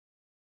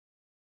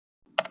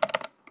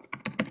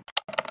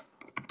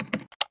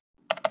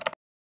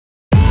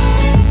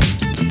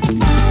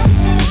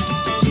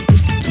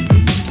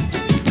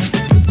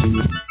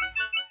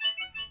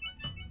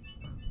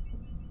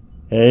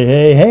Hey,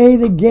 hey, hey,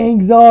 the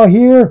gang's all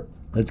here.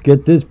 Let's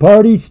get this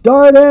party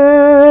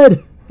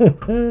started.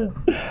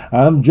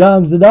 I'm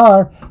John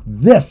Zidar.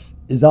 This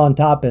is On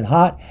Top and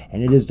Hot,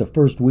 and it is the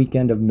first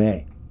weekend of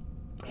May.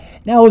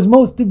 Now, as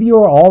most of you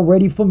are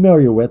already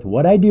familiar with,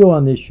 what I do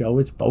on this show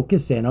is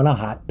focus in on a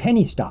hot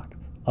penny stock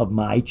of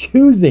my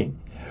choosing,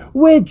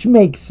 which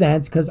makes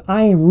sense because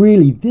I am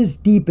really this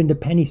deep into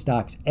penny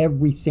stocks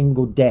every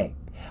single day.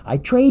 I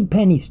trade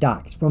penny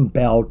stocks from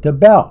bell to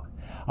bell.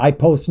 I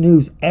post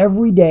news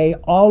every day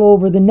all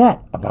over the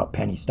net about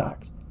penny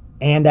stocks,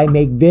 and I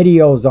make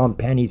videos on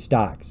penny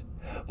stocks.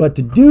 But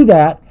to do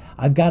that,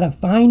 I've got to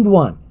find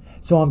one.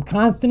 So I'm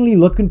constantly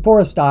looking for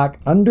a stock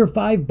under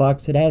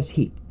 $5 that has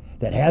heat,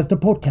 that has the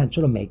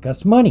potential to make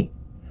us money.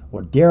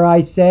 Or dare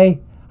I say,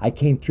 I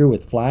came through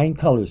with flying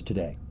colors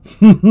today.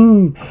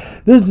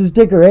 This is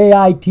ticker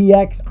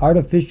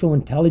AITX-Artificial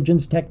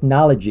Intelligence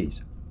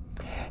Technologies.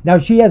 Now,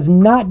 she has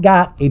not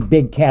got a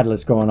big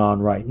catalyst going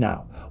on right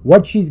now.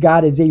 What she's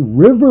got is a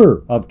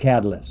river of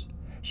catalysts.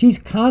 She's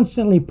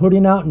constantly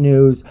putting out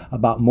news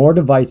about more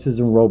devices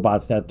and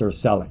robots that they're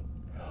selling.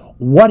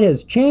 What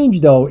has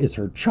changed, though, is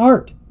her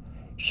chart.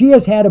 She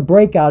has had a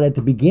breakout at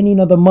the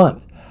beginning of the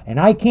month, and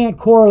I can't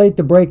correlate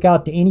the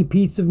breakout to any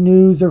piece of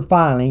news or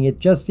filing. It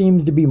just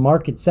seems to be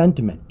market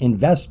sentiment,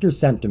 investor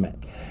sentiment.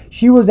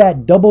 She was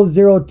at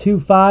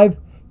 0025,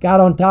 got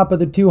on top of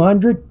the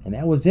 200, and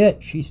that was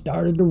it. She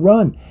started to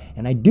run.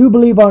 And I do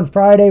believe on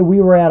Friday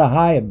we were at a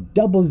high of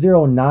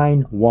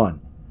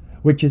 0091,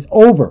 which is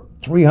over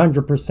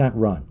 300%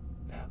 run.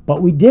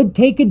 But we did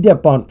take a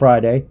dip on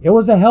Friday. It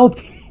was a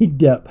healthy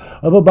dip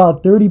of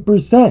about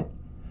 30%.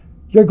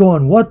 You're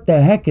going, what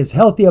the heck is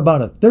healthy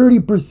about a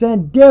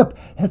 30% dip?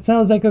 That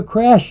sounds like a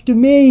crash to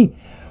me.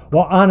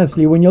 Well,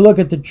 honestly, when you look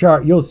at the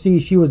chart, you'll see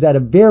she was at a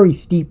very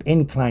steep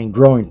incline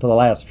growing for the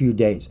last few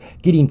days,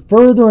 getting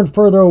further and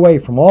further away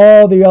from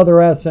all the other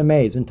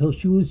SMAs until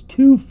she was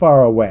too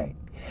far away.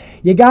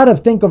 You got to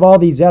think of all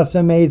these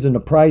SMAs and the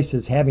price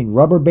as having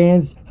rubber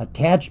bands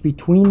attached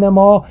between them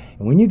all,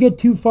 and when you get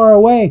too far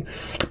away,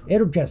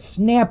 it'll just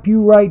snap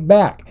you right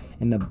back.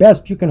 And the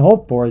best you can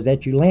hope for is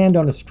that you land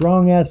on a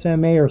strong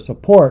SMA or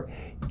support,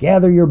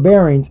 gather your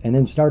bearings, and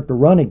then start to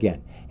run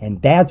again.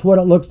 And that's what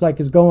it looks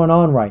like is going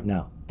on right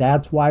now.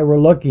 That's why we're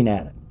looking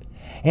at it.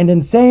 And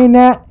in saying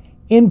that,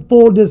 in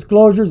full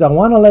disclosures, I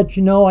want to let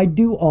you know I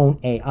do own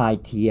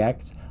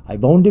AITX.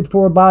 I've owned it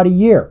for about a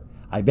year.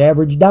 I've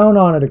averaged down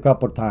on it a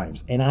couple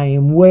times, and I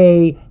am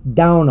way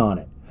down on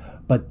it.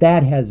 But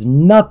that has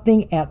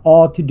nothing at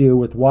all to do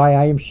with why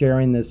I am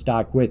sharing this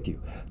stock with you.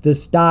 The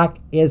stock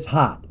is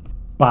hot,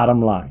 bottom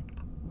line.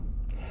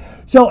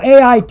 So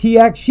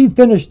AITX, she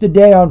finished the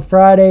day on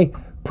Friday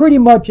pretty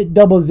much at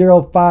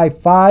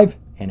 0055.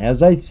 And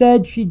as I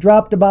said, she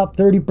dropped about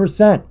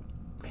 30%.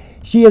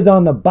 She is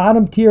on the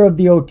bottom tier of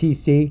the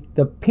OTC,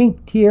 the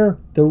pink tier,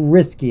 the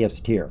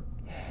riskiest tier.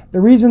 The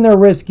reason they're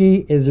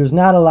risky is there's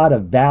not a lot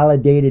of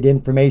validated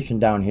information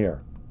down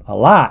here. A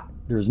lot.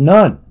 There's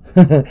none.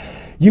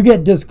 You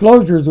get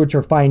disclosures, which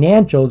are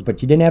financials,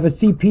 but you didn't have a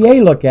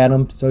CPA look at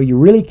them, so you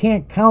really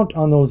can't count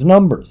on those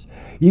numbers.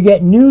 You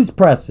get news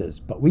presses,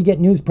 but we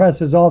get news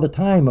presses all the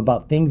time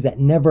about things that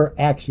never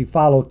actually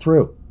follow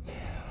through.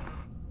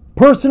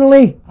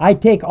 Personally, I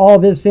take all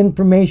this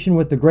information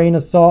with a grain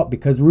of salt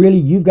because really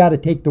you've got to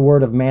take the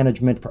word of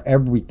management for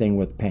everything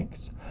with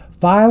pinks.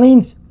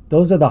 Filings,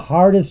 those are the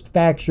hardest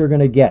facts you're going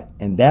to get,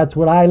 and that's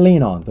what I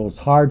lean on, those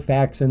hard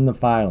facts in the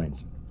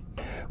filings.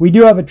 We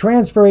do have a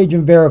transfer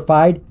agent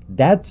verified.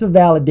 That's a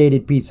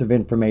validated piece of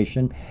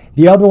information.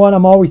 The other one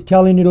I'm always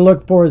telling you to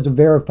look for is a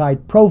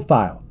verified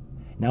profile.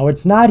 Now,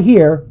 it's not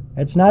here.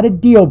 It's not a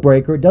deal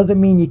breaker. It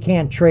doesn't mean you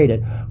can't trade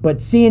it, but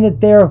seeing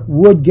it there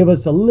would give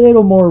us a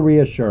little more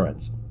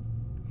reassurance.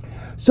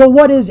 So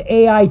what is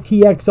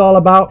AITX all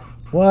about?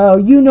 Well,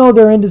 you know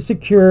they're into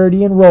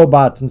security and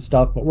robots and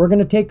stuff, but we're going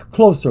to take a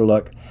closer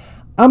look.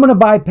 I'm going to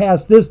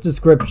bypass this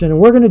description, and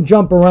we're going to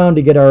jump around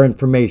to get our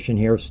information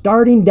here,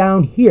 starting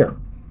down here.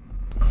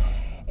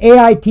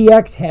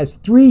 AITX has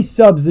 3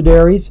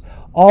 subsidiaries,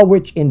 all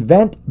which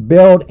invent,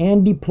 build,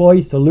 and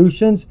deploy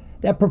solutions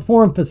that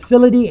perform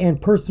facility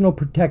and personal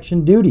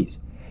protection duties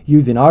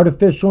using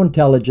artificial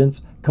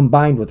intelligence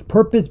combined with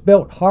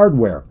purpose-built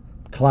hardware,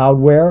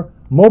 cloudware,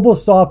 mobile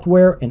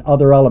software, and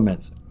other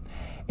elements.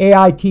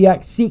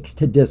 AITX seeks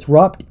to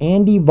disrupt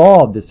and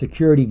evolve the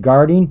security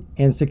guarding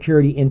and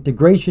security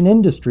integration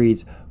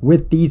industries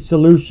with these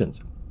solutions.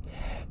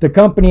 The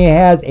company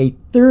has a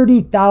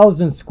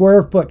 30,000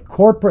 square foot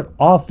corporate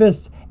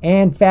office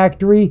and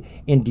factory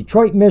in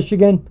Detroit,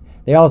 Michigan.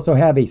 They also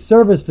have a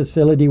service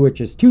facility which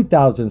is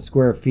 2,000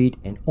 square feet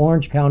in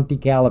Orange County,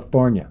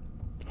 California.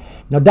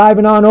 Now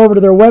diving on over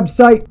to their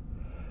website,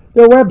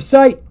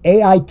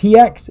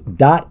 AITX.ai.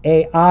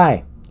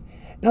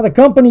 Now the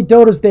company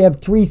told us they have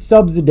 3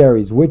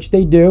 subsidiaries, which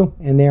they do,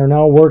 and they are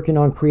now working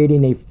on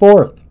creating a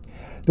 4th.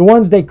 The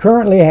ones they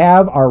currently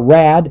have are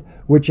RAD,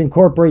 which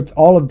incorporates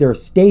all of their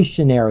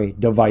stationary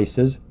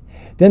devices.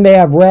 Then they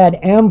have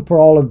RAD-M for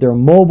all of their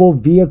mobile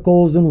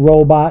vehicles and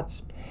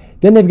robots.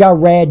 Then they've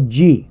got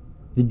RAD-G,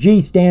 The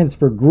G stands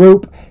for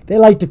group. They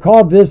like to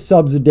call this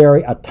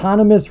subsidiary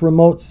Autonomous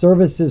Remote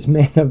Services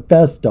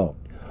Manifesto.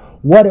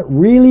 What it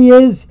really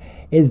is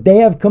they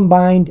have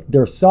combined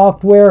their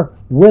software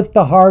with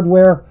the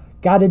hardware,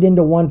 got it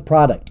into one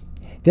product.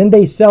 Then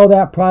they sell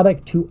that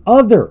product to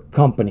other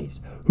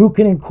companies who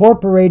can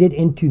incorporate it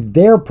into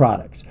their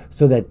products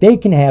so that they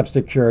can have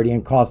security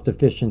and cost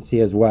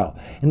efficiency as well.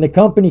 And the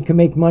company can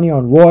make money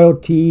on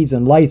royalties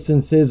and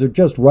licenses or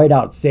just write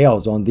out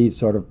sales on these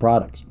sort of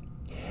products.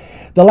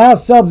 The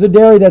last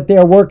subsidiary that they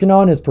are working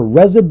on is for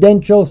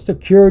residential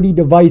security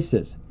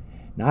devices.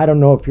 Now, I don't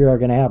know if you're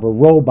going to have a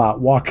robot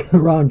walking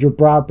around your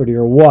property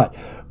or what,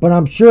 but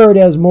I'm sure it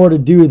has more to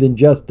do than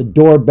just the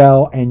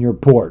doorbell and your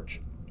porch.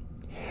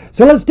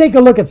 So let's take a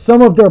look at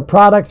some of their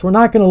products. We're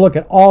not going to look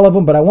at all of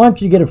them, but I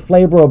want you to get a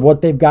flavor of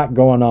what they've got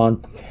going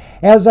on.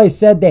 As I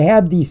said, they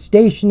have these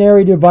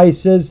stationary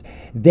devices.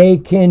 They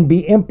can be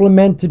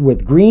implemented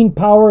with green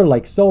power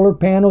like solar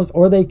panels,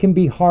 or they can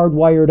be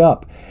hardwired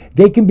up.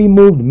 They can be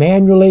moved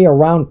manually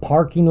around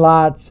parking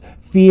lots,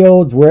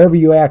 fields, wherever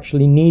you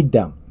actually need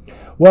them.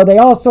 Well, they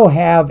also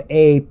have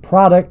a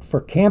product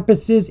for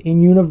campuses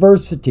and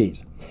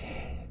universities.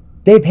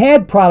 They've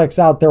had products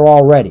out there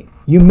already.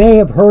 You may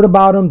have heard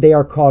about them. They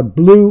are called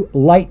blue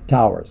light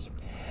towers.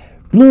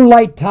 Blue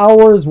light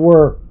towers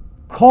were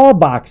call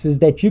boxes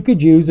that you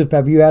could use if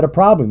ever you had a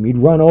problem. You'd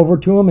run over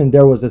to them and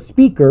there was a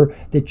speaker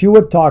that you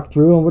would talk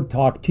through and would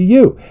talk to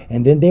you.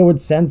 And then they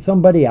would send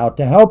somebody out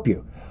to help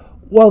you.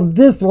 Well,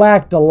 this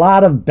lacked a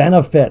lot of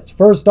benefits.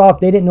 First off,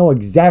 they didn't know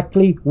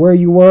exactly where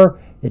you were.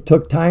 It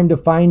took time to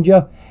find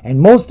you. And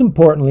most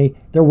importantly,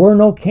 there were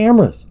no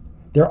cameras.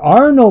 There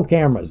are no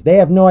cameras. They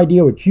have no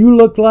idea what you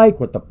look like,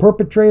 what the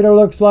perpetrator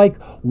looks like,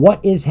 what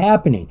is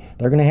happening.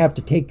 They're going to have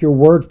to take your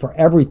word for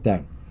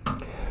everything.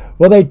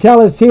 Well, they tell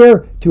us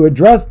here to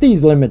address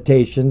these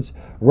limitations,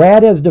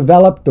 RAD has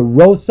developed the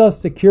ROSA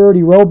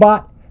security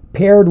robot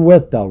paired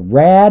with the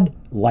RAD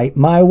Light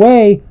My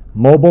Way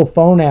mobile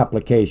phone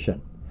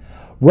application.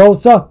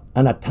 ROSA,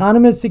 an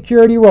autonomous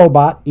security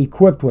robot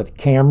equipped with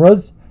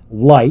cameras,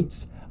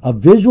 lights, a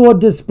visual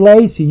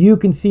display so you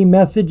can see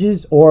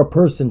messages or a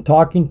person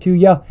talking to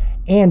you,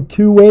 and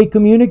two-way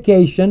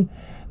communication,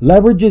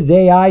 leverages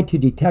AI to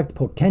detect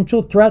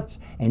potential threats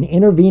and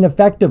intervene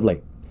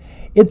effectively.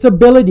 Its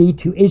ability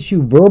to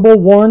issue verbal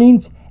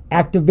warnings,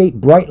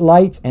 activate bright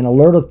lights, and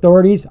alert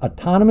authorities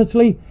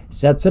autonomously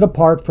sets it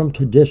apart from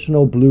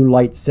traditional blue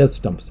light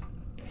systems.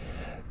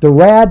 The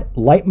RAD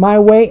Light My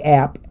Way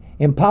app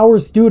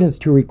empowers students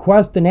to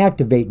request and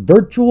activate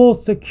virtual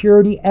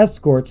security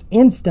escorts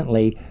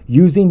instantly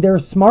using their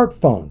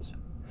smartphones.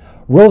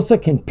 ROSA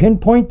can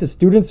pinpoint the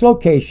student's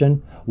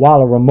location while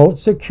a remote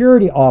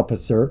security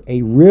officer,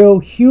 a real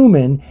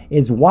human,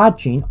 is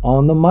watching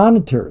on the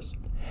monitors.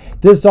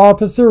 This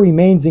officer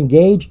remains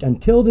engaged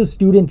until the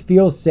student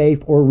feels safe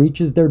or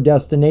reaches their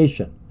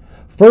destination.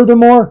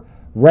 Furthermore,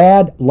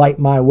 RAD Light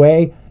My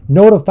Way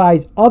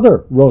notifies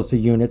other ROSA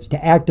units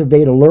to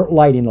activate alert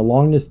lighting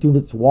along the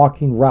student's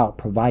walking route,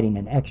 providing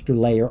an extra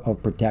layer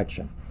of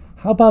protection.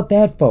 How about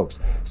that, folks?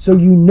 So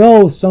you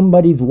know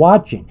somebody's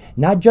watching.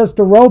 Not just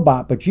a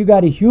robot, but you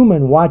got a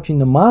human watching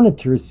the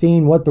monitors,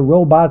 seeing what the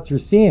robots are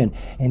seeing,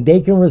 and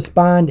they can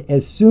respond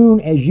as soon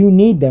as you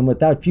need them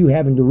without you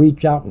having to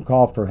reach out and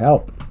call for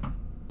help.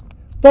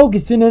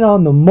 Focusing in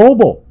on the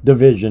mobile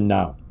division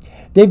now.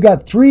 They've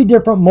got 3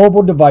 different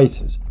mobile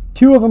devices.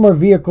 2 of them are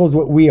vehicles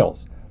with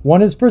wheels.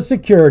 One is for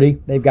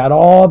security. They've got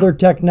all their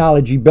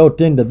technology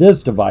built into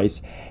this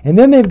device. And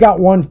then they've got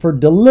one for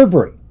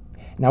delivery.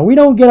 Now, we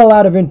don't get a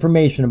lot of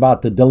information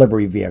about the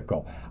delivery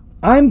vehicle.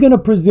 I'm going to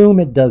presume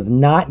it does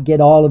not get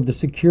all of the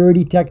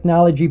security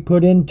technology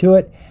put into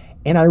it.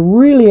 And I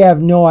really have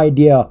no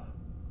idea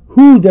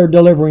who they're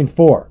delivering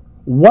for,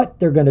 what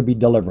they're going to be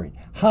delivering,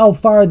 how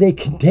far they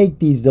can take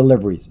these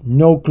deliveries.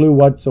 No clue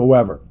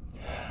whatsoever.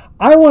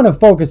 I want to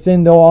focus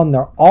in, though, on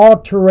their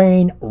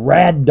all-terrain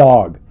Rad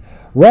Dog.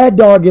 Rad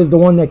Dog is the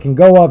one that can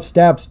go up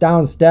steps,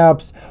 down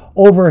steps,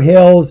 over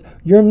hills.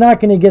 You're not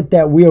going to get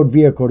that wheeled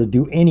vehicle to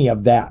do any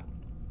of that.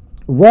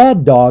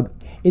 Rad Dog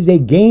is a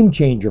game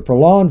changer for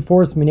law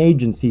enforcement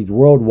agencies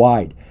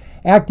worldwide.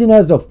 Acting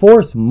as a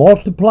force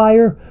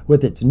multiplier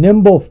with its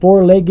nimble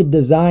 4-legged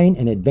design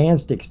and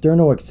advanced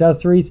external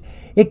accessories,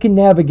 it can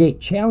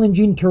navigate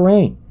challenging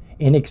terrain,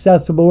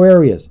 inaccessible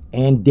areas,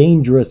 and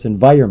dangerous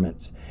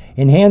environments,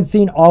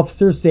 enhancing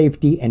officer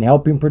safety and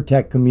helping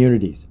protect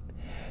communities.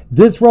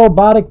 This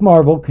robotic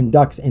marvel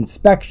conducts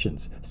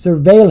inspections,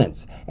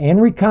 surveillance,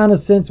 and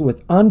reconnaissance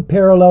with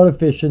unparalleled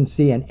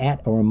efficiency and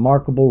at a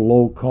remarkable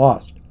low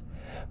cost.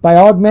 By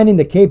augmenting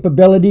the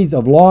capabilities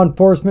of law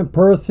enforcement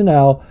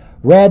personnel,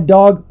 Rad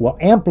Dog will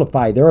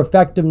amplify their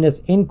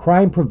effectiveness in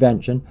crime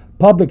prevention,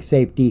 public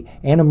safety,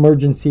 and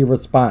emergency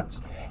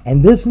response.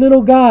 And this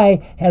little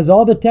guy has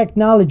all the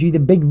technology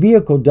the big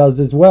vehicle does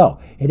as well.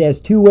 It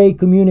has two-way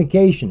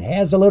communication,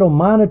 has a little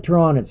monitor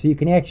on it so you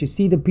can actually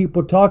see the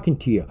people talking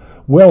to you.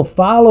 Will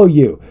follow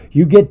you.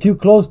 You get too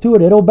close to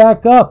it, it'll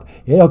back up.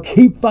 It'll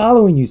keep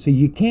following you so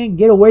you can't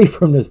get away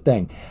from this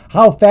thing.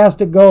 How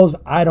fast it goes,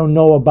 I don't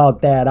know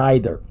about that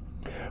either.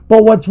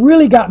 But what's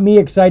really got me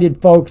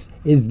excited, folks,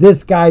 is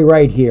this guy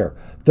right here,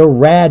 the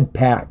Rad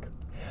Pack.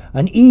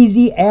 An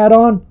easy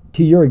add-on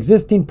to your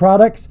existing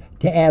products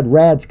to add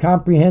Rad's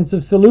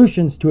comprehensive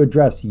solutions to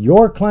address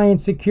your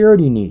client's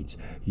security needs.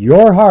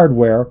 Your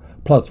hardware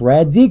plus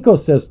Rad's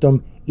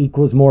ecosystem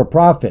equals more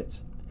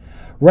profits.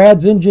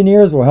 Rad's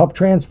engineers will help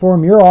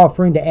transform your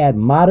offering to add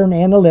modern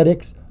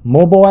analytics,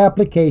 mobile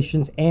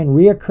applications, and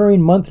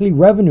recurring monthly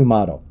revenue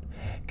model.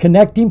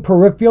 Connecting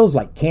peripherals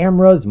like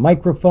cameras,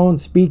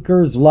 microphones,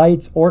 speakers,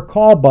 lights, or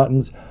call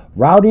buttons,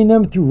 routing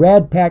them through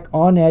RadPack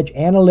on-edge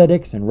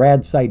analytics and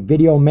Rad Site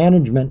video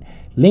management,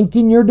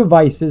 linking your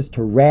devices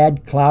to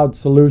Rad Cloud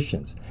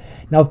solutions.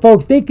 Now,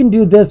 folks, they can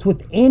do this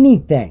with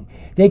anything.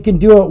 They can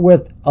do it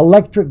with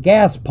electric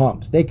gas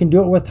pumps. They can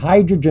do it with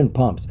hydrogen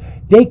pumps.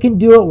 They can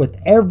do it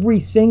with every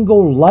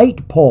single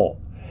light pole.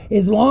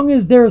 As long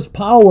as there's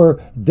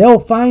power, they'll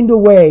find a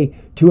way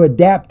to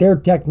adapt their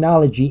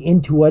technology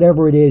into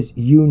whatever it is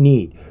you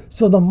need.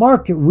 So the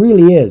market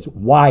really is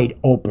wide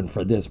open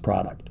for this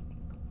product.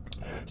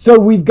 So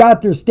we've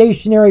got their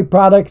stationary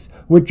products,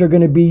 which are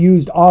going to be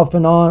used off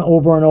and on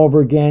over and over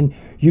again.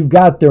 You've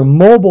got their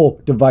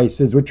mobile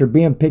devices, which are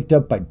being picked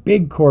up by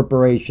big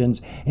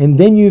corporations. And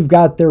then you've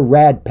got their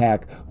Rad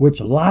Pack,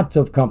 which lots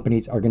of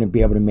companies are going to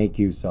be able to make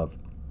use of.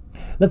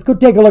 Let's go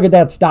take a look at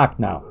that stock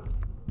now.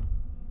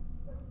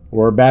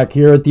 We're back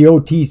here at the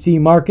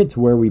OTC markets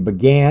where we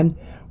began.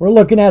 We're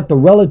looking at the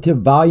relative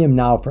volume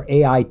now for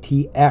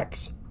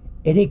AITX.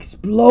 It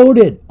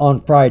exploded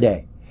on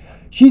Friday.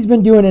 She's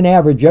been doing an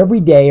average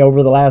every day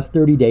over the last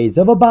 30 days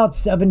of about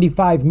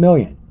 75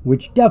 million,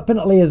 which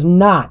definitely is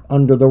not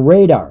under the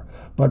radar.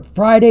 But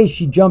Friday,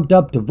 she jumped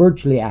up to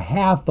virtually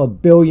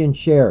 500 million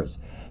shares.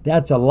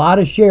 That's a lot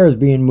of shares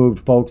being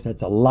moved, folks.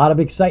 That's a lot of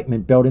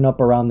excitement building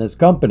up around this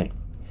company.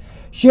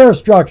 Share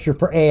structure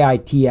for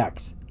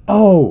AITX.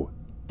 Oh,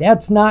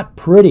 that's not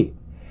pretty.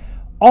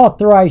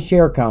 Authorized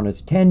share count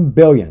is 10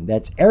 billion.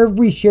 That's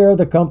every share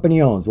the company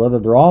owns, whether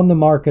they're on the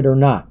market or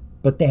not.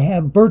 But they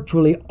have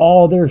virtually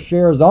all their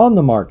shares on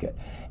the market,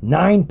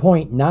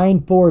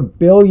 9.94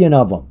 billion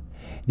of them.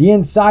 The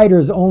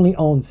insiders only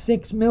own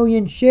 6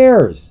 million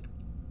shares.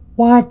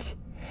 What?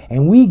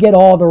 And we get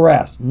all the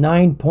rest,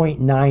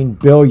 9.9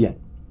 billion.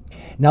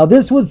 Now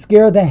this would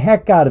scare the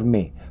heck out of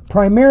me,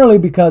 primarily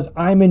because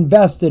I'm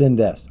invested in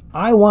this.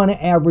 I want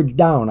to average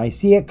down. I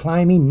see it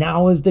climbing.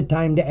 Now is the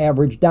time to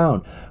average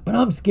down. But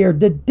I'm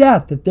scared to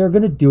death that they're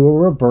going to do a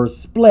reverse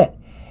split.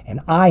 And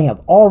I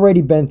have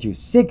already been through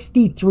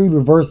 63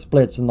 reverse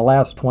splits in the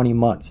last 20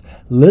 months,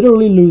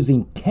 literally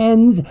losing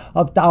tens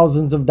of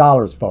thousands of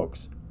dollars,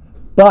 folks.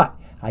 But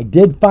I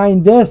did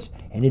find this,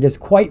 and it is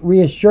quite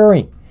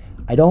reassuring.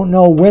 I don't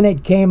know when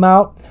it came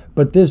out,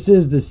 but this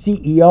is the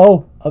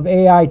CEO of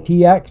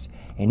AITX,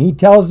 and he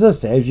tells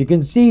us, as you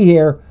can see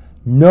here,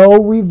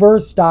 no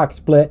reverse stock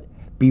split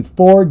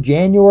before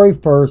January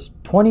 1st,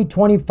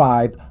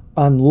 2025,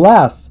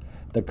 unless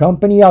the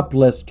company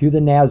uplists to the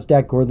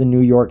NASDAQ or the New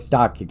York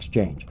Stock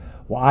Exchange.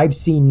 Well, I've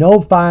seen no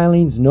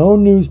filings, no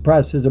news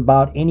presses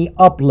about any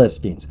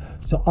uplistings.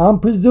 So I'm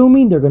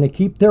presuming they're going to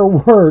keep their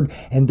word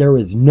and there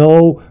is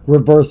no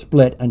reverse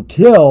split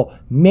until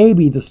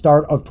maybe the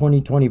start of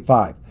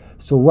 2025.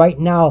 So right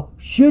now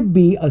should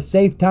be a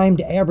safe time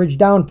to average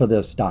down for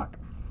this stock.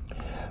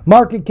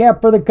 Market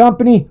cap for the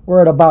company, we're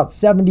at about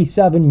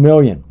 77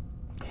 million.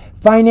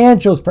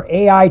 Financials for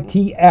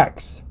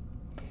AITX.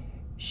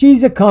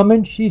 She's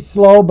a-coming. She's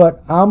slow,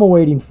 but I'm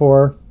waiting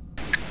for her.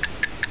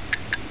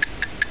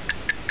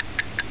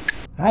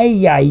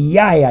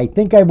 I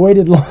think I've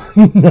waited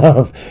long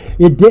enough.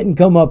 It didn't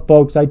come up,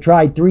 folks. I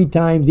tried 3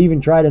 times,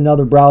 even tried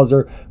another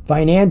browser.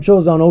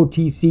 Financials on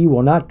OTC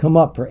will not come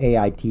up for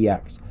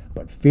AITX.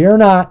 But fear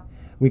not,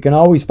 we can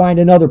always find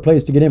another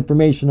place to get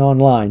information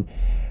online.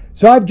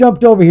 So I've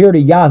jumped over here to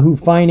Yahoo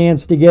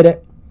Finance to get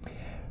it.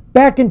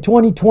 Back in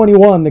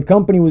 2021, the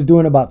company was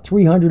doing about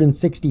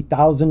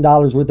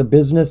 $360,000 worth of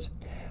business.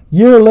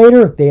 Year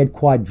later, they had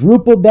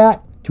quadrupled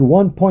that to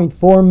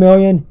 1.4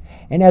 million.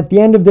 And at the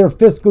end of their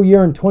fiscal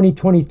year in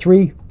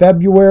 2023,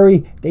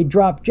 February, they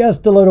dropped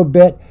just a little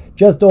bit,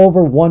 just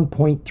over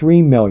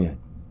 1.3 million.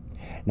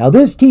 Now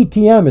this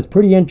TTM is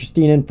pretty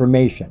interesting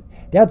information.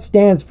 That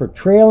stands for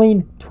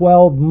trailing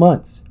 12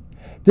 months.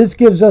 This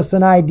gives us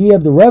an idea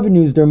of the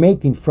revenues they're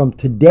making from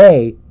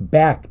today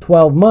back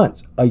 12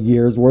 months, a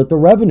year's worth of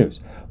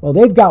revenues. Well,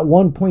 they've got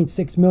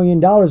 $1.6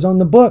 million on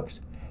the books.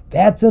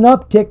 That's an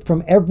uptick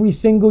from every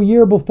single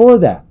year before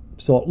that.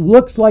 So it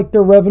looks like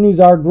their revenues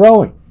are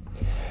growing.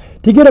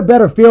 To get a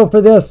better feel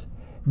for this,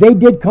 they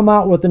did come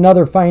out with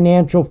another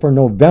financial for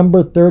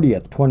November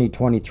 30th,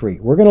 2023.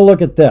 We're going to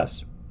look at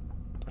this.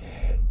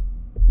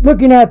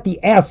 Looking at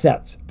the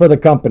assets for the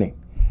company.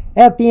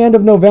 At the end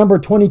of November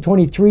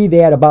 2023, they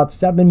had about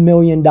 $7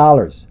 million.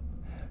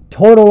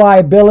 Total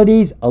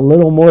liabilities, a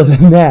little more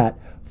than that,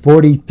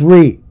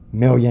 $43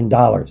 million.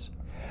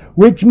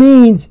 Which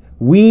means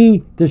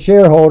we, the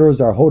shareholders,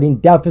 are holding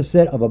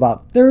deficit of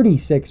about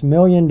 $36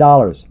 million.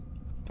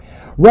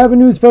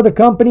 Revenues for the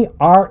company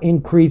are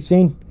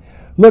increasing.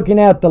 Looking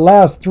at the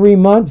last 3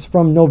 months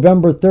from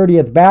November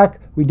 30th back,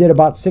 we did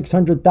about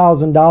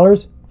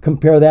 $600,000.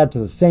 Compare that to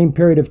the same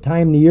period of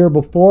time the year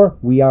before,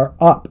 we are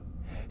up.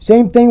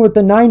 Same thing with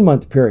the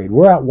 9-month period.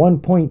 We're at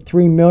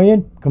 1.3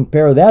 million.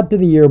 Compare that to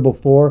the year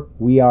before,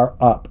 we are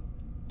up.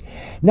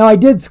 Now, I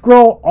did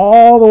scroll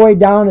all the way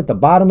down at the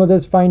bottom of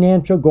this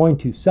financial, going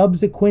to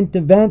subsequent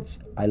events.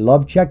 I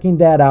love checking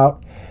that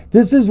out.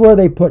 This is where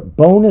they put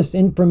bonus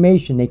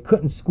information they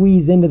couldn't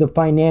squeeze into the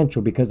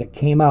financial because it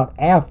came out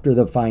after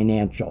the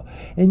financial.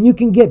 And you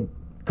can get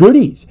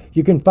goodies.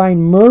 You can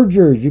find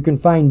mergers. You can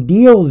find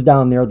deals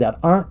down there that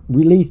aren't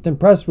released in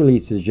press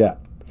releases yet.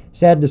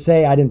 Sad to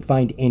say, I didn't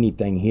find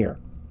anything here.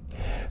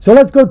 So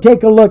let's go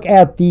take a look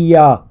at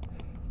the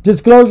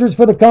disclosures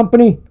for the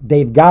company.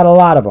 They've got a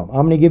lot of them.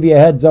 I'm going to give you a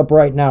heads up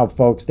right now,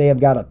 folks. They have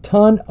got a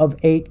ton of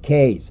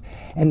 8Ks.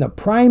 And the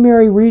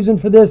primary reason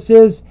for this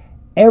is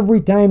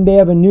every time they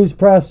have a news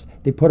press,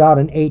 they put out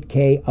an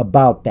 8K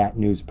about that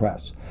news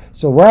press.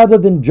 So rather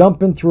than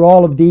jumping through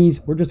all of these,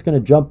 we're just going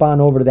to jump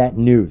on over to that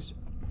news.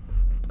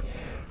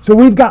 So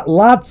we've got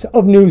lots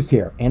of news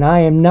here, and I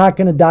am not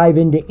going to dive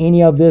into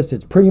any of this.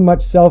 It's pretty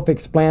much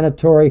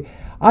self-explanatory.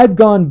 I've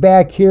gone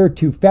back here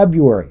to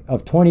February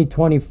of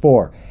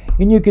 2024,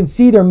 and you can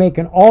see they're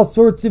making all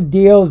sorts of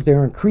deals.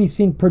 They're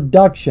increasing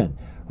production.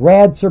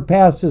 RAD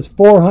surpasses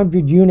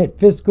 400-unit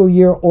fiscal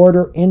year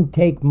order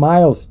intake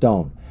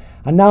milestone.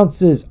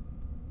 Announces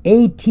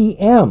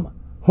ATM,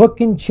 hook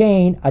and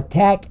chain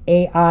attack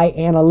AI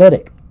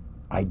analytic.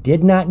 I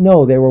did not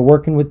know they were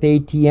working with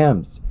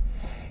ATMs.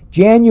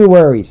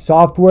 January,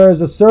 software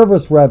as a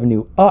service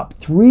revenue up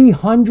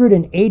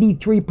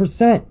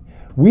 383%.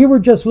 We were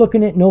just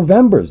looking at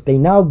November's. They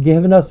now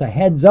giving us a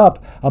heads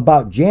up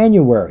about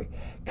January.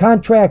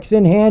 Contracts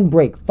in hand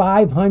break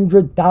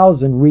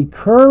 500,000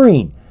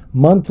 recurring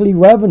monthly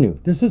revenue.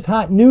 This is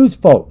hot news,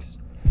 folks.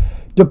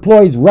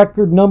 Deploys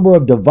record number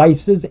of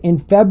devices in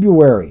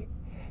February.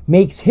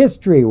 Makes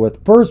history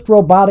with first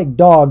robotic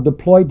dog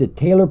deployed to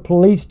Taylor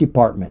Police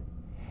Department.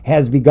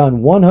 Has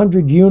begun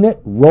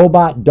 100-unit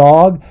robot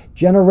dog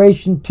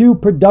Generation 2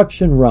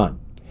 production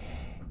run.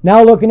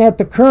 Now looking at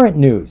the current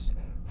news.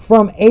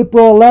 From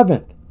April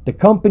 11th, the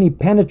company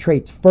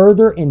penetrates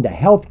further into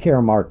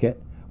healthcare market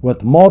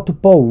with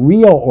multiple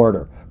real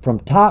order from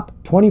top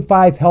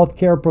 25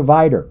 healthcare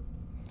provider.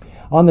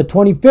 On the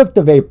 25th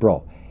of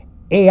April,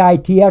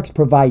 AITX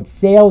provides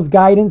sales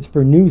guidance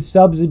for new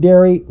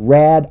subsidiary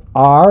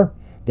RAD-R.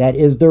 That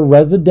is their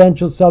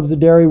residential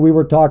subsidiary we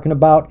were talking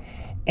about.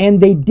 And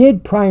they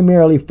did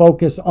primarily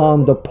focus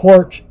on the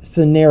porch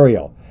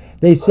scenario.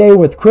 They say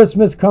with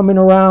Christmas coming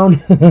around,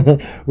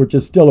 which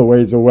is still a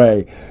ways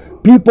away,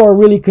 people are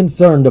really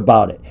concerned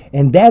about it.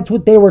 And that's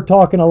what they were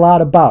talking a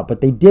lot about.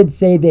 But they did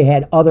say they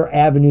had other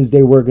avenues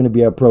they were going to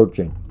be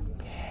approaching.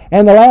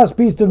 And the last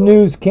piece of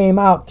news came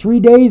out 3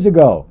 days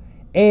ago.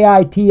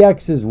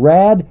 AITX's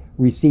RAD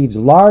receives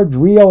large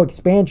Rio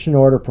expansion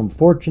order from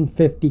Fortune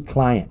 50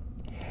 client.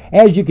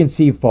 As you can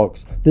see,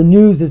 folks, the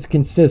news is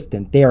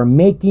consistent. They are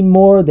making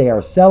more, they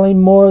are selling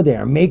more, they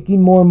are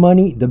making more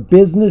money. The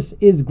business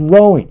is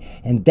growing,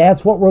 and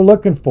that's what we're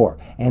looking for.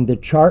 And the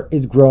chart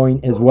is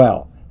growing as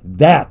well.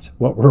 That's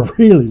what we're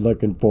really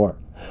looking for.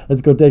 Let's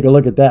go take a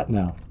look at that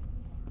now.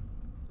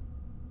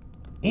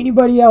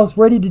 Anybody else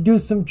ready to do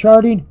some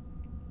charting?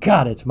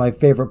 God, it's my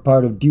favorite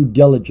part of due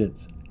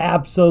diligence.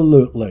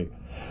 Absolutely.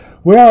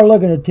 We are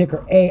looking at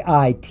ticker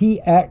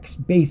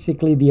AITX,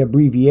 basically the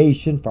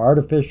abbreviation for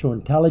Artificial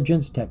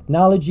Intelligence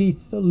Technology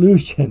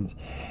Solutions.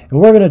 And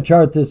we're going to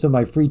chart this on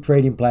my free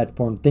trading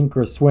platform,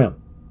 Thinkorswim.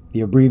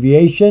 The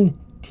abbreviation,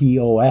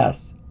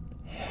 TOS.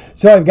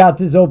 So I've got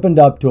this opened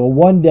up to a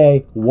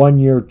 1-day,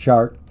 1-year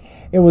chart.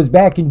 It was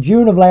back in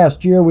June of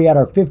last year, we had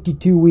our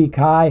 52-week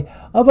high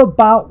of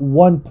about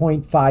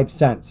 1.5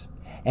 cents.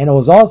 And it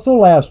was also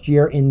last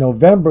year in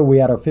November, we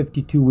had our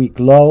 52-week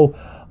low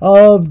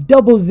of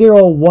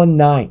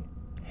 0019.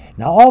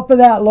 Now off of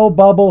that low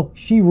bubble,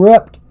 she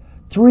ripped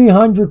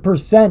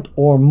 300%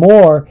 or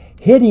more,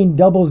 hitting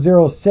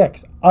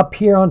 006 up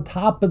here on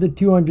top of the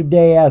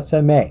 200-day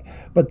SMA.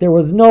 But there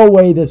was no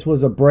way this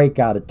was a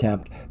breakout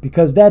attempt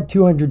because that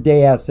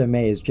 200-day SMA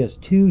is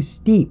just too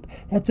steep.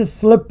 That's a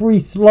slippery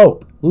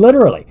slope.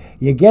 Literally,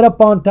 you get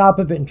up on top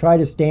of it and try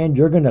to stand,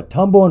 you're going to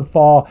tumble and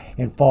fall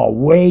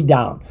way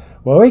down.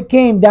 Well, it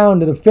came down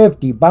to the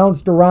 50,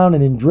 bounced around,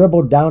 and then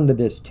dribbled down to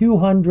this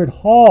 200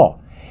 haul.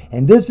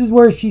 And this is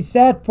where she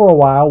sat for a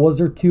while, was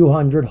her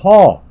 200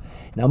 haul.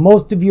 Now,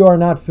 most of you are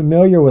not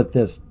familiar with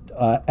this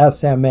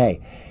SMA.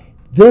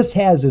 This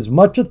has as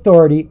much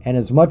authority and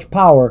as much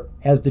power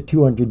as the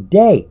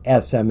 200-day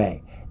SMA.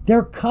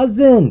 They're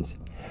cousins.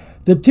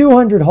 The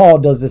 200 haul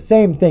does the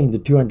same thing the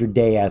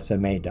 200-day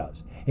SMA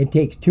does. It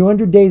takes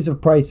 200 days of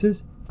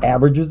prices,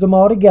 averages them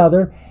all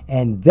together,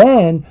 and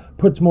then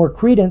puts more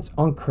credence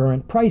on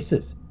current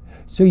prices.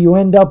 So you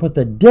end up with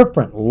a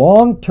different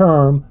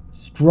long-term,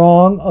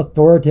 strong,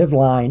 authoritative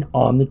line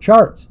on the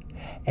charts.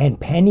 And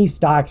penny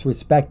stocks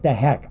respect the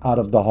heck out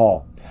of the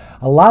haul.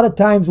 A lot of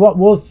times what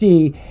we'll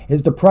see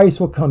is the price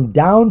will come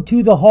down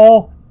to the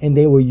haul and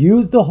they will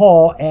use the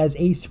haul as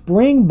a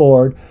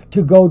springboard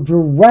to go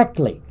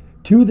directly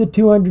to the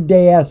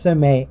 200-day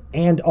SMA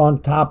and on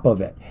top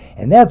of it.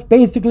 And that's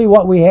basically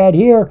what we had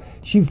here.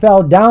 She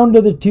fell down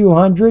to the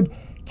 200,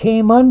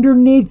 came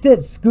underneath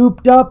it,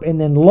 scooped up,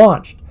 and then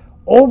launched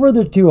over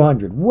the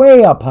 200,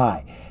 way up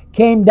high.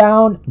 Came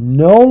down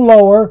no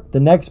lower. The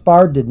next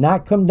bar did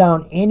not come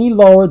down any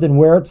lower than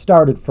where it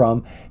started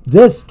from.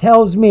 This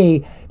tells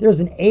me there's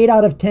an 8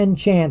 out of 10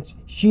 chance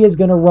she is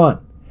going to run.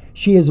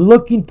 She is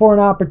looking for an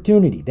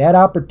opportunity. That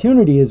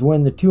opportunity is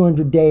when the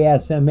 200-day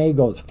SMA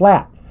goes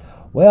flat.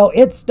 Well,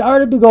 it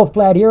started to go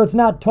flat here. It's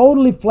not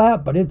totally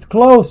flat, but it's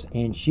close,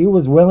 and she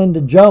was willing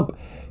to jump.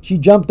 She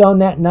jumped on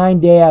that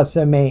 9-day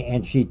SMA,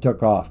 and she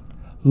took off.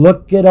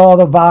 Look at all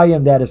the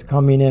volume that is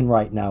coming in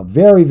right now.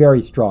 Very,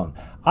 very strong.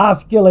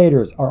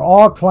 Oscillators are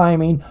all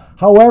climbing.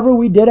 However,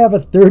 we did have a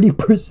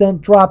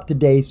 30% drop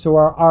today, so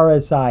our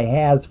RSI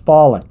has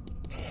fallen.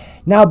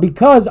 Now,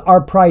 because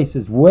our price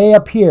is way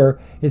up here,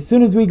 as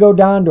soon as we go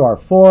down to our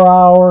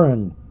 4-hour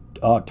and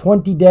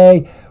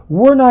 20-day,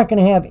 we're not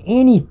going to have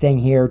anything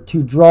here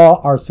to draw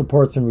our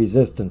supports and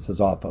resistances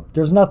off of.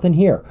 There's nothing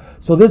here.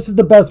 So this is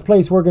the best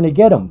place we're going to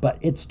get them, but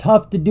it's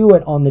tough to do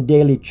it on the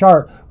daily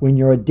chart when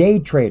you're a day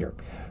trader.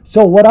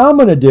 So what I'm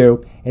going to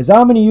do is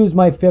I'm going to use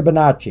my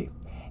Fibonacci,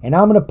 and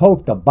I'm going to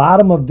poke the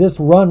bottom of this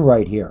run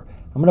right here.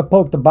 I'm going to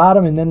poke the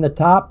bottom and then the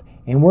top,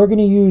 and we're going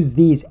to use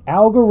these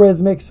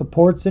algorithmic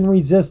supports and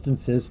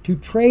resistances to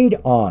trade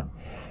on.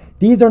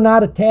 These are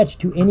not attached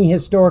to any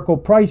historical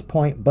price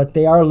point, but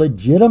they are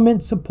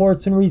legitimate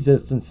supports and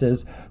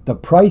resistances the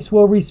price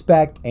will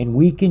respect and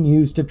we can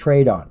use to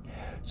trade on.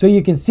 So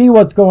you can see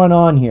what's going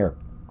on here.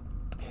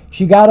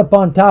 She got up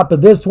on top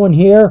of this one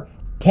here,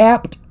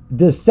 tapped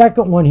this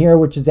second one here,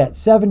 which is at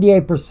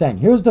 78%.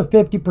 Here's the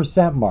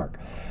 50% mark.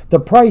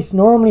 The price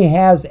normally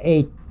has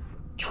a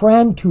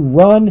trend to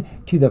run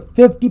to the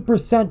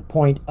 50%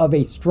 point of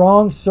a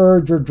strong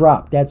surge or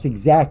drop. That's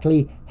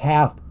exactly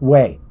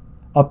halfway.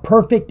 A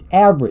perfect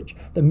average.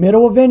 The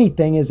middle of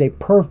anything is a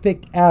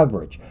perfect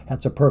average.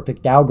 That's a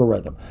perfect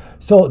algorithm.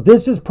 So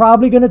this is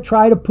probably going to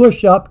try to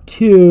push up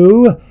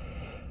to,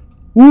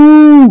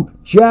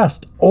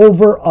 just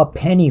over a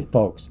penny,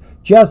 folks.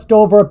 Just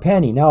over a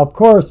penny. Now, of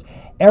course,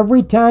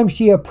 every time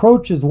she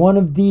approaches one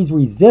of these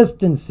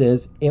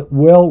resistances, it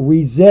will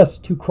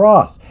resist to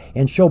cross.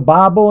 And she'll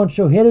bobble and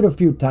she'll hit it a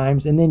few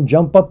times and then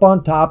jump up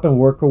on top and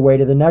work her way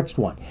to the next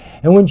one.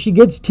 And when she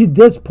gets to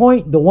this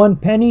point, the 1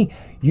 penny,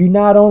 you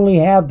not only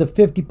have the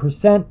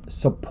 50%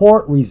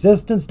 support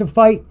resistance to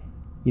fight,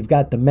 you've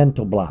got the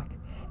mental block.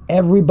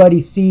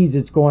 Everybody sees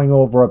it's going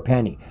over a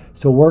penny.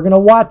 So we're going to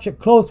watch it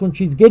close when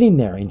she's getting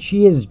there. And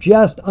she is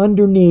just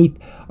underneath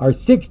our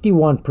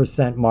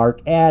 61%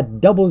 mark at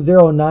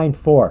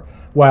 0094.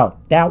 Well,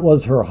 that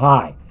was her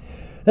high.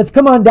 Let's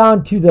come on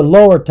down to the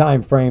lower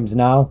time frames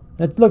now.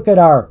 Let's look at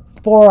our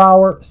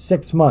 4-hour,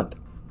 6-month.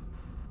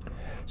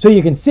 So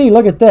you can see,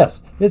 look at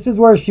this. This is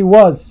where she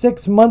was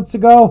 6 months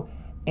ago.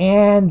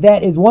 And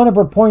that is one of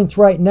her points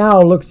right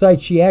now. Looks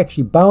like she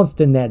actually bounced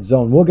in that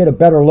zone. We'll get a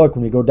better look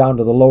when we go down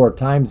to the lower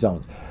time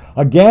zones.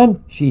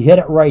 Again, she hit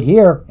it right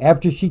here.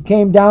 After she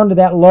came down to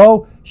that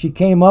low, she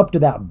came up to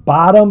that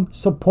bottom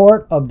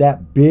support of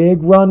that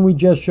big run we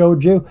just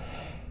showed you.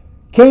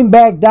 Came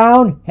back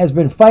down, has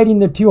been fighting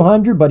the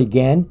 200, but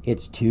again,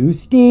 it's too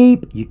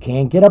steep. You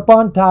can't get up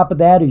on top of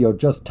that or you'll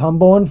just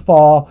tumble and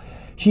fall.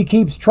 She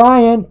keeps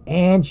trying,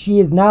 and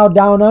she is now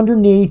down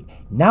underneath.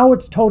 Now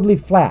it's totally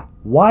flat.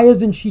 Why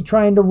isn't she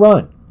trying to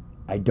run?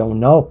 I don't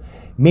know.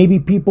 Maybe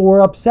people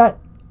were upset.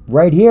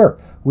 Right here,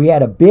 we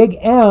had a big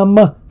M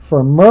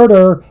for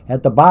murder.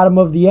 At the bottom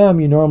of the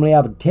M, you normally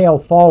have a tail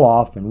fall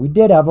off, and we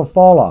did have a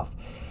fall off.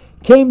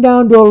 Came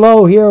down to a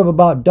low here of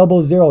about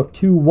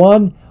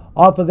 0021.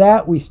 Off of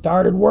that, we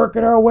started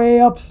working our way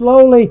up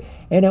slowly,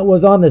 and it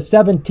was on the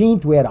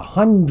 17th. We had a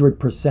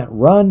 100%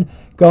 run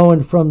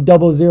going from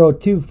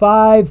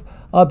 0025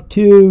 up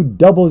to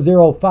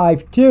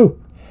 0052.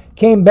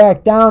 Came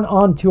back down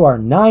onto our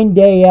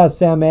 9-day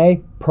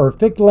SMA,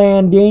 perfect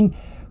landing,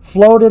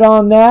 floated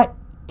on that,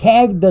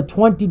 tagged the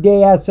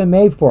 20-day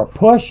SMA for a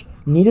push,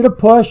 needed a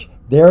push,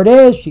 there it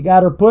is, she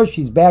got her push,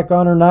 she's back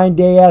on her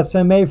 9-day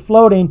SMA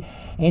floating,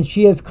 and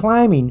she is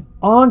climbing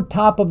on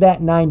top of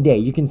that 9-day.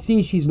 You can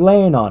see she's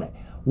laying on it.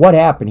 What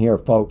happened here,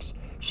 folks?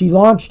 She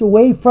launched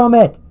away from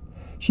it.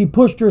 She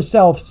pushed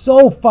herself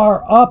so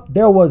far up,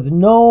 there was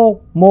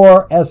no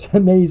more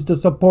SMAs to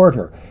support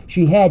her.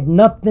 She had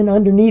nothing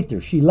underneath her.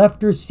 She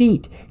left her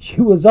seat.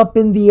 She was up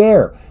in the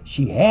air.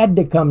 She had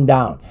to come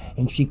down,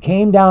 and she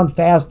came down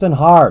fast and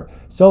hard.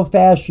 So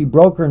fast, she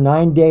broke her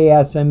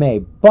 9-day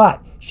SMA,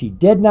 but she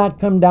did not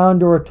come down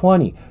to her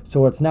 20,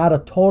 so it's not a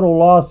total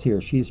loss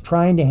here. She is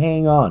trying to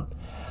hang on.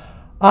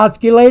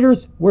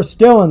 Oscillators, we're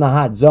still in the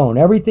hot zone.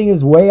 Everything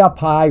is way up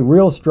high,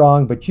 real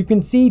strong, but you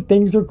can see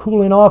things are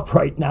cooling off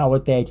right now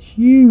with that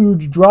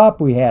huge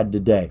drop we had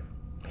today.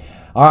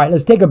 All right,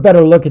 let's take a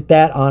better look at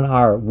that on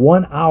our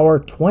 1-hour,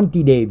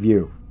 20-day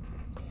view.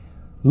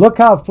 Look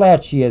how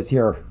flat she is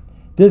here.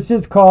 This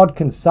is called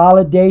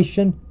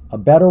consolidation, a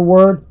better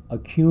word,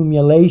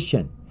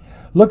 accumulation.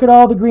 Look at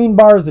all the green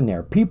bars in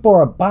there. People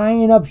are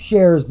buying up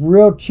shares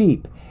real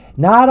cheap.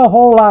 Not a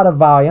whole lot of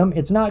volume.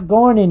 It's not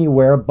going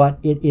anywhere, but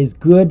it is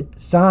good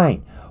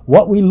sign.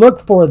 What we look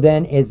for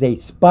then is a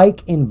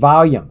spike in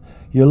volume.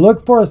 You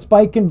look for a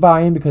spike in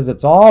volume because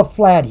it's all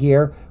flat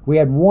here. We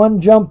had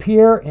one jump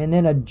here and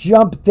then a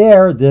jump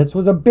there. This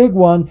was a big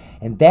one,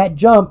 and that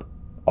jump,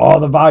 all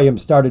the volume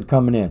started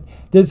coming in.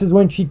 This is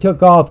when she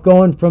took off,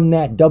 going from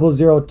that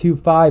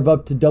 0025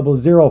 up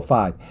to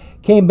 005.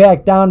 Came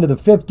back down to the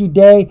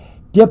 50-day,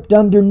 dipped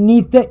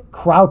underneath it,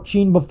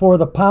 crouching before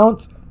the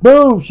pounce.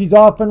 Boom, she's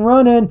off and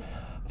running,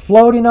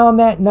 floating on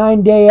that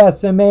 9-day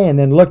SMA. And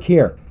then look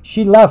here,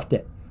 she left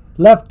it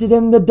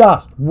in the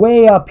dust,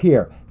 way up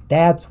here.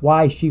 That's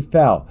why she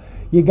fell.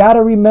 You got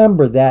to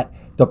remember that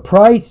the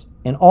price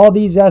and all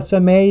these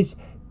SMAs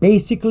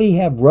basically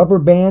have rubber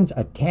bands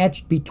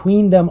attached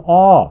between them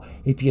all.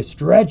 If you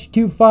stretch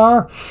too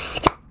far,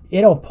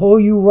 it'll pull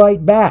you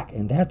right back.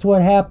 And that's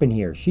what happened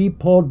here. She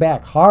pulled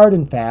back hard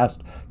and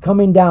fast,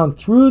 coming down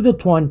through the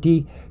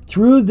 20,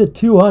 through the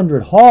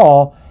 200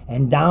 haul,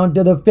 and down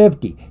to the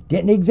 50.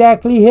 Didn't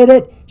exactly hit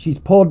it. She's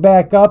pulled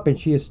back up, and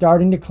she is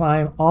starting to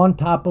climb on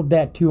top of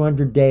that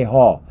 200-day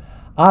haul.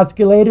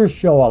 Oscillators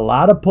show a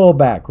lot of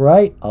pullback,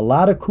 right? A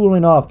lot of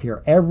cooling off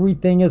here.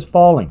 Everything is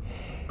falling.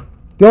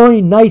 The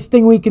only nice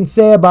thing we can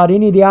say about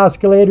any of the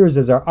oscillators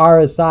is our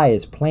RSI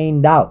is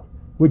planed out,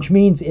 which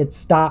means it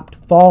stopped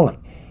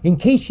falling. In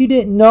case you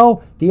didn't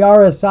know, the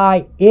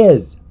RSI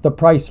is the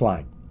price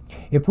line.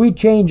 If we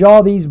change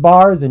all these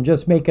bars and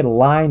just make it a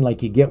line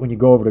like you get when you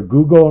go over to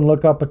Google and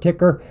look up a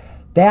ticker,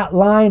 that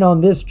line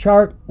on this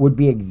chart would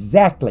be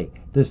exactly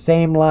the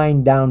same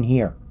line down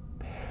here.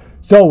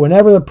 So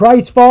whenever the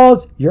price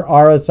falls, your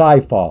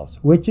RSI falls,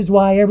 which is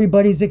why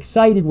everybody's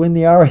excited when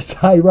the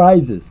RSI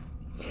rises.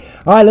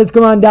 All right, let's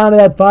come on down to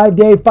that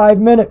 5-day,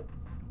 5-minute.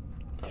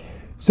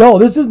 So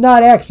this is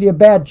not actually a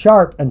bad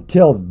chart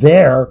until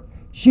there.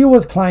 She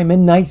was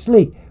climbing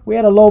nicely. We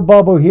had a low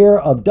bubble here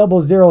of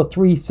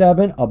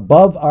 0037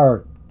 above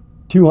our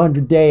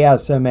 200-day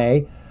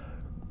SMA,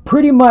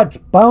 pretty much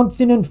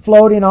bouncing and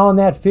floating on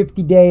that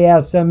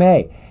 50-day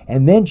SMA.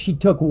 And then she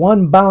took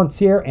one bounce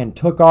here and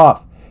took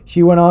off.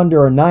 She went on to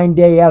her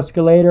 9-day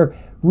escalator,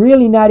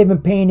 really not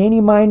even paying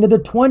any mind to the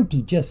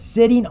 20, just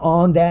sitting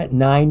on that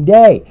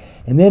 9-day.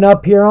 And then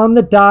up here on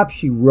the top,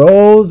 she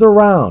rolls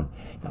around.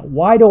 Now,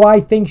 why do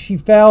I think she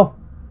fell?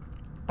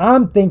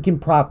 I'm thinking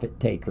profit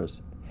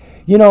takers.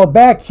 You know,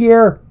 back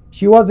here,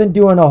 she wasn't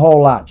doing a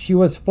whole lot. She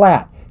was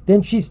flat.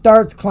 Then she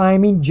starts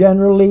climbing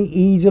generally,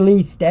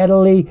 easily,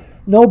 steadily.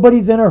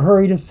 Nobody's in a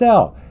hurry to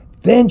sell.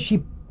 Then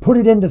she put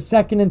it into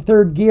second and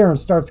third gear and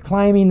starts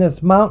climbing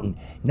this mountain.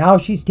 Now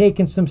she's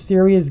taken some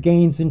serious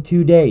gains in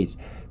 2 days.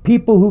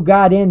 People who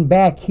got in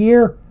back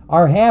here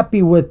are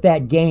happy with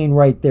that gain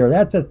right there.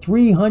 That's a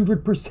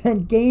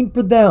 300% gain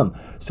for them.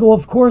 So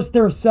of course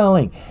they're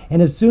selling.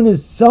 And as soon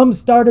as some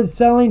started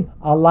selling,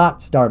 a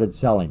lot started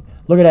selling.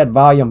 Look at that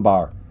volume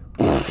bar.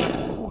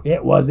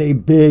 It was a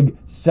big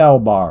sell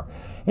bar.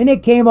 And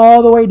it came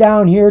all the way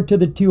down here to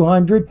the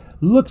 200.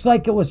 Looks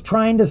like it was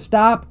trying to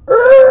stop.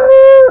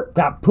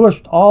 Got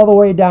pushed all the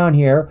way down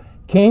here.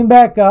 Came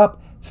back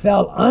up.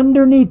 Fell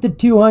underneath the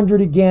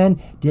 200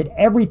 again. Did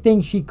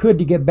everything she could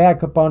to get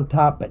back up on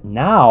top. But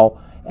now,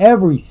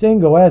 every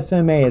single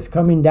SMA is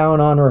coming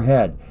down on her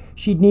head.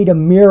 She'd need a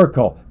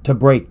miracle to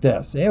break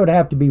this. It would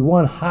have to be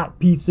one hot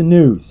piece of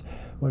news.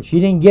 Well, she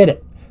didn't get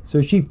it.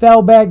 So she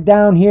fell back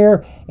down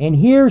here, and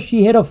here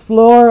she hit a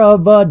floor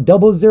of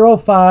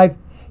 005.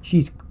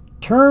 She's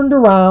turned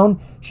around.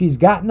 She's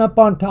gotten up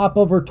on top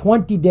of her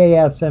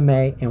 20-day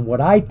SMA, and what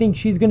I think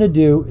she's going to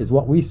do is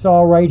what we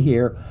saw right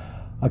here,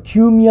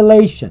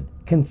 accumulation,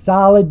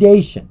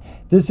 consolidation.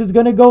 This is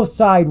going to go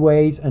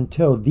sideways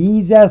until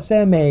these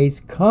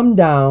SMAs come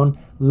down,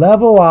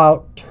 level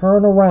out,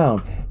 turn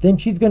around. Then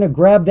she's going to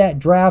grab that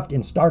draft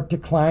and start to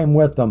climb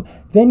with them,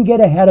 then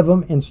get ahead of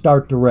them and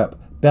start to rip.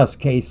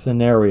 Best case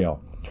scenario.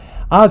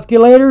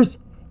 Oscillators,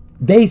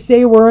 they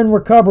say we're in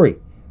recovery.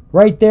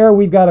 Right there,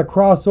 we've got a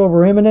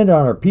crossover imminent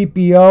on our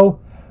PPO.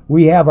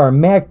 We have our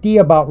MACD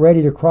about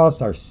ready to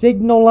cross our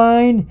signal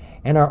line,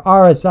 and our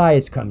RSI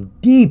has come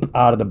deep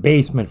out of the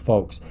basement,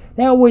 folks.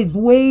 That was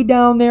way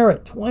down there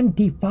at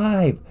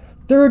 25.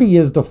 30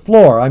 is the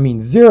floor. I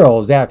mean, 0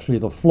 is actually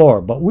the floor,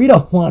 but we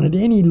don't want it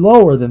any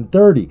lower than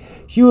 30.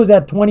 She was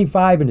at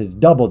 25 and has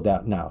doubled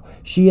that now.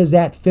 She is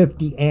at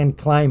 50 and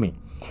climbing.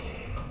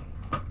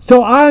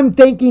 So I'm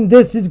thinking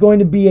this is going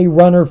to be a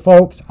runner,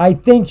 folks. I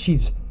think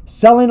she's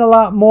selling a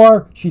lot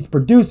more. She's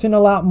producing a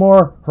lot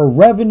more. Her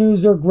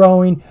revenues are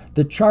growing.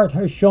 The chart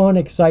has shown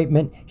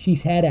excitement.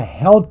 She's had a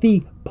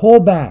healthy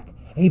pullback,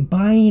 a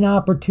buying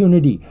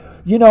opportunity.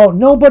 You know,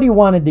 nobody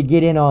wanted to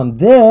get in on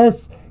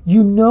this.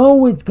 You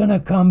know it's going to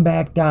come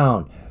back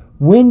down.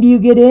 When do you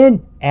get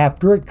in?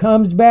 after it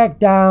comes back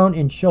down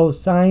and shows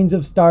signs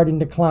of starting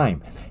to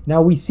climb.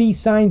 Now we see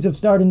signs of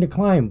starting to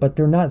climb, but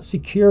they're not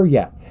secure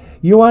yet.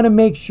 You want to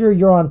make sure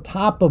you're on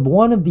top of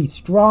one of these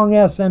strong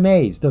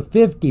SMAs, the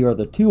 50 or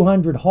the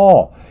 200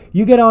 haul.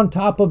 You get on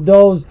top of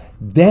those,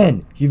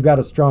 then you've got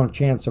a strong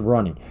chance of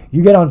running.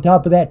 You get on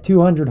top of that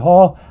 200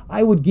 haul,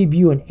 I would give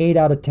you an 8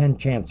 out of 10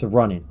 chance of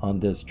running on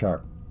this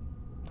chart.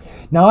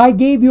 Now I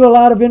gave you a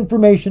lot of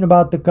information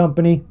about the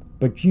company,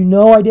 but you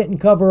know I didn't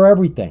cover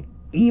everything.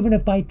 Even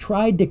if I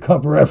tried to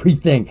cover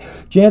everything,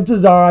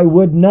 chances are I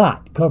would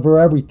not cover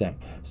everything.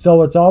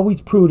 So it's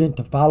always prudent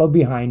to follow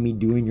behind me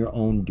doing your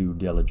own due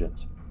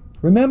diligence.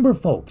 Remember,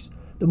 folks,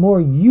 the more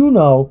you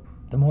know,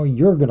 the more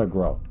you're going to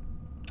grow.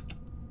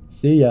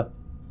 See ya.